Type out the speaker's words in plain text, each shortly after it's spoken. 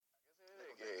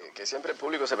Porque siempre el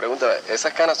público se pregunta,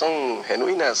 ¿esas canas son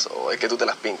genuinas o es que tú te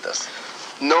las pintas?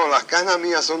 No, las canas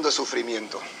mías son de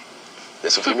sufrimiento.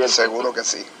 ¿De sufrimiento? Seguro que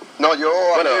sí. No,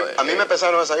 a mí me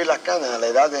empezaron a salir las canas a la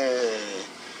edad de,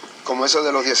 como eso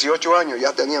de los 18 años,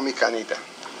 ya tenía mis canitas.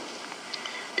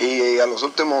 Y a los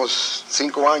últimos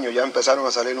 5 años ya empezaron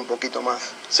a salir un poquito más.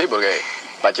 Sí, porque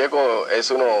Pacheco es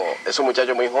un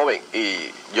muchacho muy joven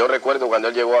y yo recuerdo cuando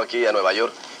él llegó aquí a Nueva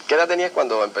York. ¿Qué edad tenías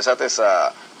cuando empezaste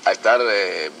a estar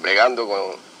bregando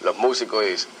con los músicos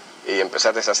y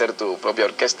empezaste a hacer tu propia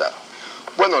orquesta?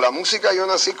 Bueno, la música yo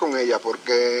nací con ella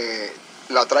porque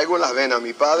la traigo en las venas.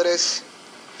 Mi padre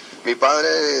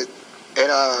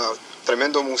era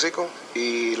tremendo músico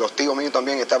y los tíos míos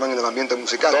también estaban en el ambiente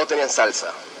musical. Todos tenían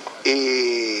salsa.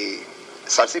 Y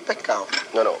salsa y pescado.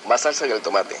 No, más salsa que el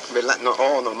tomate. ¿Verdad?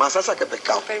 No, más salsa que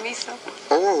pescado. Con permiso.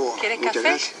 ¿Quieres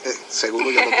café? Seguro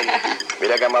yo lo tengo aquí.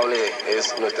 Mira qué amable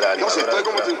es nuestra animadora.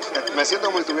 No, me siento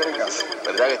como si estuviera en casa.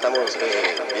 ¿Verdad que estamos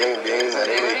bien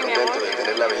alegres y contentos de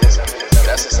tener la belleza?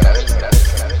 Gracias, Anabel.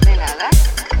 De nada.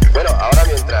 Bueno, ahora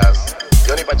mientras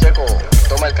Johnny Pacheco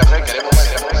toma el café, queremos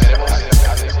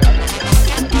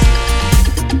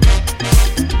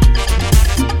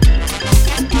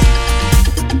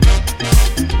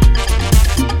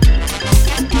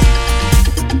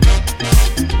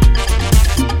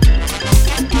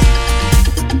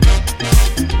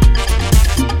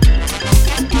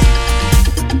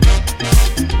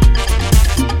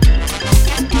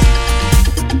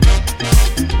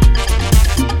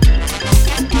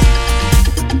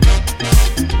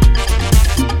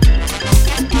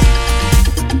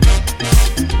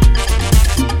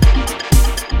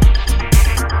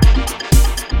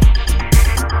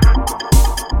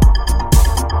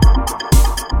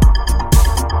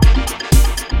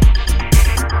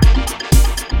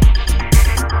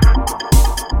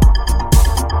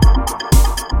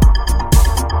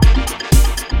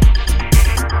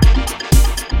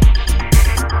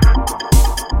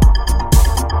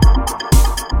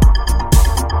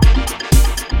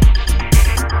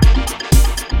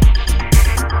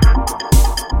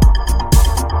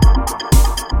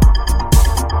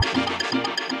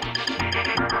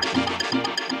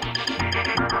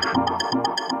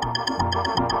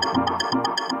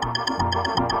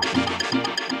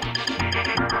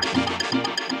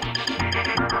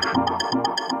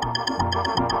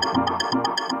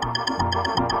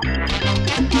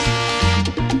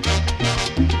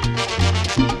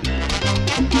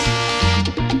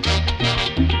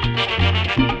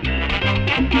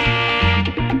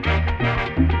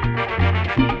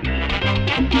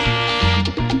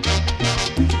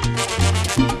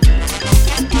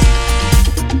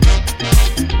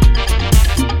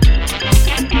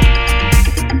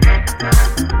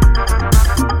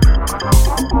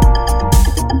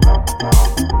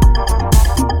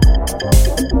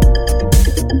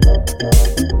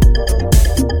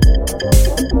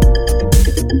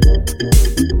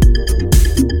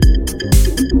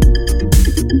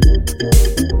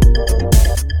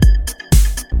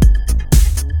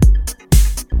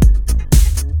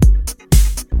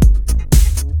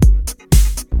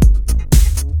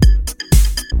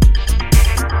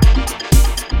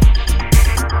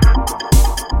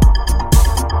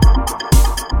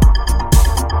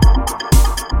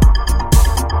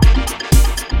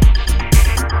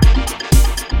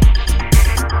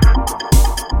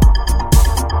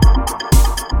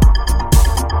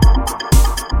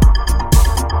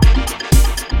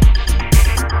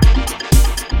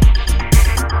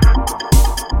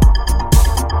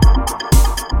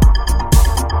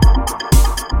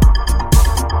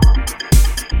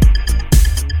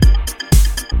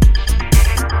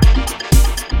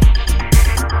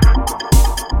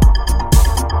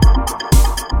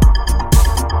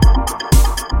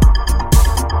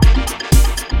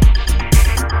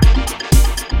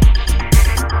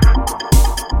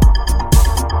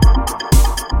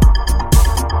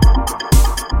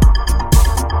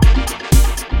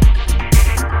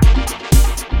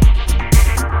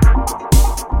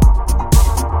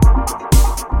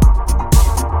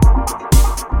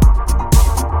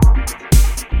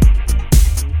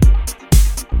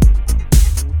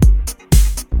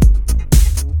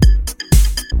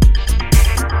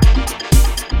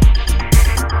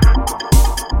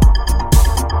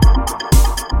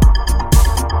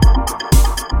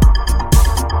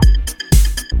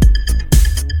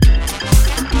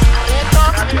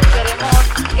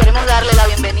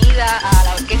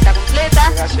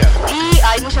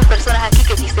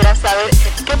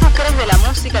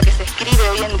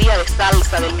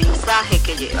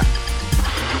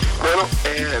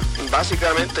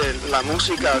Básicamente la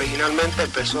música originalmente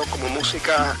empezó como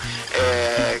música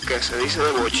que se dice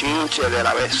de bochinche, de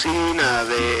la vecina,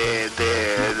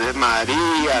 de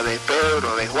María, de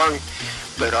Pedro, de Juan,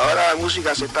 pero ahora la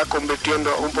música se está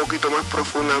convirtiendo un poquito más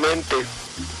profundamente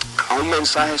a un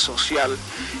mensaje social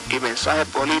y mensaje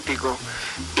político,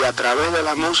 y a través de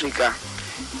la música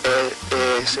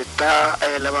se está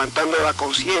levantando la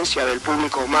conciencia del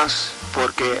público más,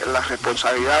 porque la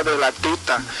responsabilidad del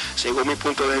artista, según mi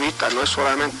punto de vista, no es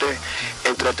solamente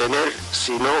entretener,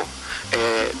 sino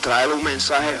traer un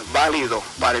mensaje válido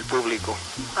para el público.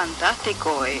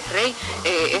 Fantástico, Rey.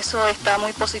 Eso está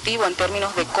muy positivo en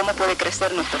términos de cómo puede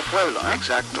crecer nuestro pueblo, ¿no?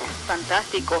 Exacto.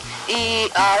 Fantástico.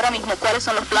 Y ahora mismo, ¿cuáles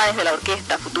son los planes de la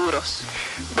orquesta futuros?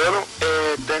 Bueno,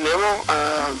 tenemos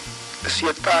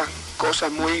ciertas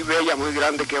cosas muy bellas, muy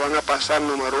grandes que van a pasar.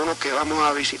 Número uno, que vamos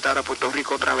a visitar a Puerto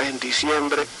Rico otra vez en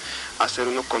diciembre, a hacer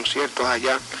unos conciertos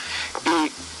allá.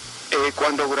 Y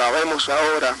cuando grabemos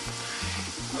ahora,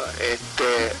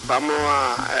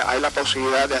 hay la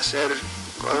posibilidad de hacer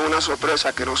una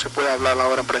sorpresa que no se puede hablar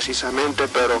ahora precisamente,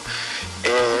 pero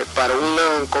para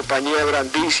una compañía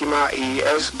grandísima, y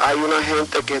hay una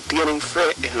gente que tiene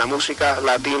fe en la música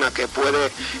latina, que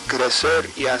puede crecer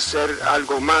y hacer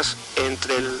algo más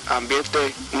entre el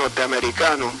ambiente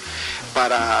norteamericano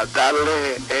para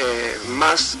darle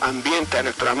más ambiente a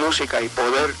nuestra música y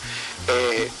poder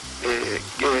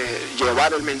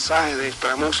llevar el mensaje de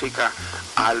nuestra música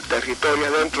al territorio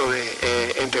adentro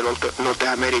entre los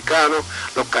norteamericanos,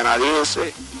 los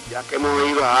canadienses. Ya que hemos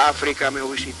ido a África, me he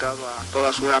visitado a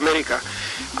toda Sudamérica,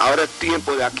 ahora es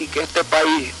tiempo de aquí que este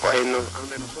país, pues,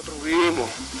 donde nosotros vivimos,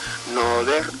 nos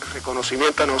dé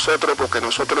reconocimiento a nosotros, porque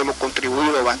nosotros hemos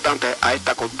contribuido bastante a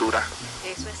esta cultura.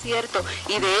 Eso es cierto,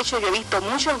 y de hecho yo he visto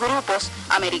muchos grupos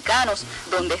americanos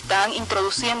donde están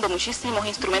introduciendo muchísimos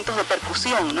instrumentos de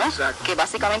percusión, ¿no? Exacto. Que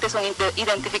básicamente son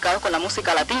identificados con la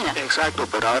música latina. Exacto,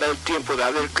 pero ahora es el tiempo de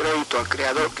darle el crédito al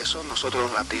creador, que son nosotros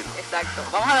los latinos. Exacto.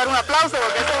 Vamos a dar un aplauso,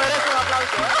 porque eso merece un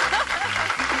aplauso, ¿eh?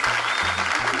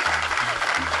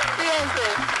 Fíjense.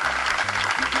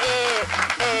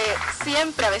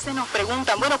 Siempre a veces nos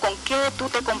preguntan, bueno, ¿con qué tú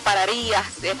te compararías?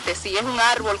 Si es un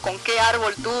árbol, ¿con qué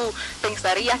árbol tú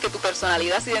pensarías que tu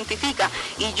personalidad se identifica?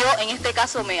 Y yo en este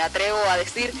caso me atrevo a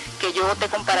decir que yo te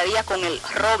compararía con el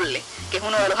roble, que es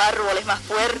uno de los árboles más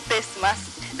fuertes,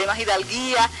 de más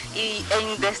hidalguía e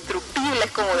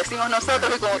indestructibles, como decimos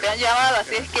nosotros y como te han llamado.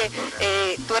 Así es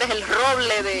que tú eres el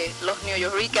roble de los New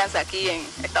Yorkers aquí en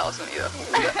Estados Unidos.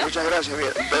 Muchas gracias,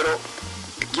 mira, pero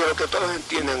quiero que todos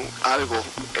entiendan algo,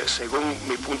 según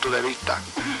mi punto de vista.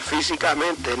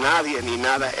 Físicamente nadie ni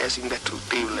nada es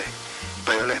indestructible,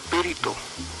 pero el espíritu,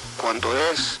 cuando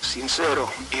es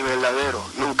sincero y verdadero,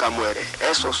 nunca muere.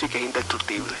 Eso sí que es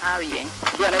indestructible. Ah, bien.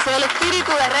 Bueno, ese es el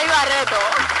espíritu de Rey Barreto.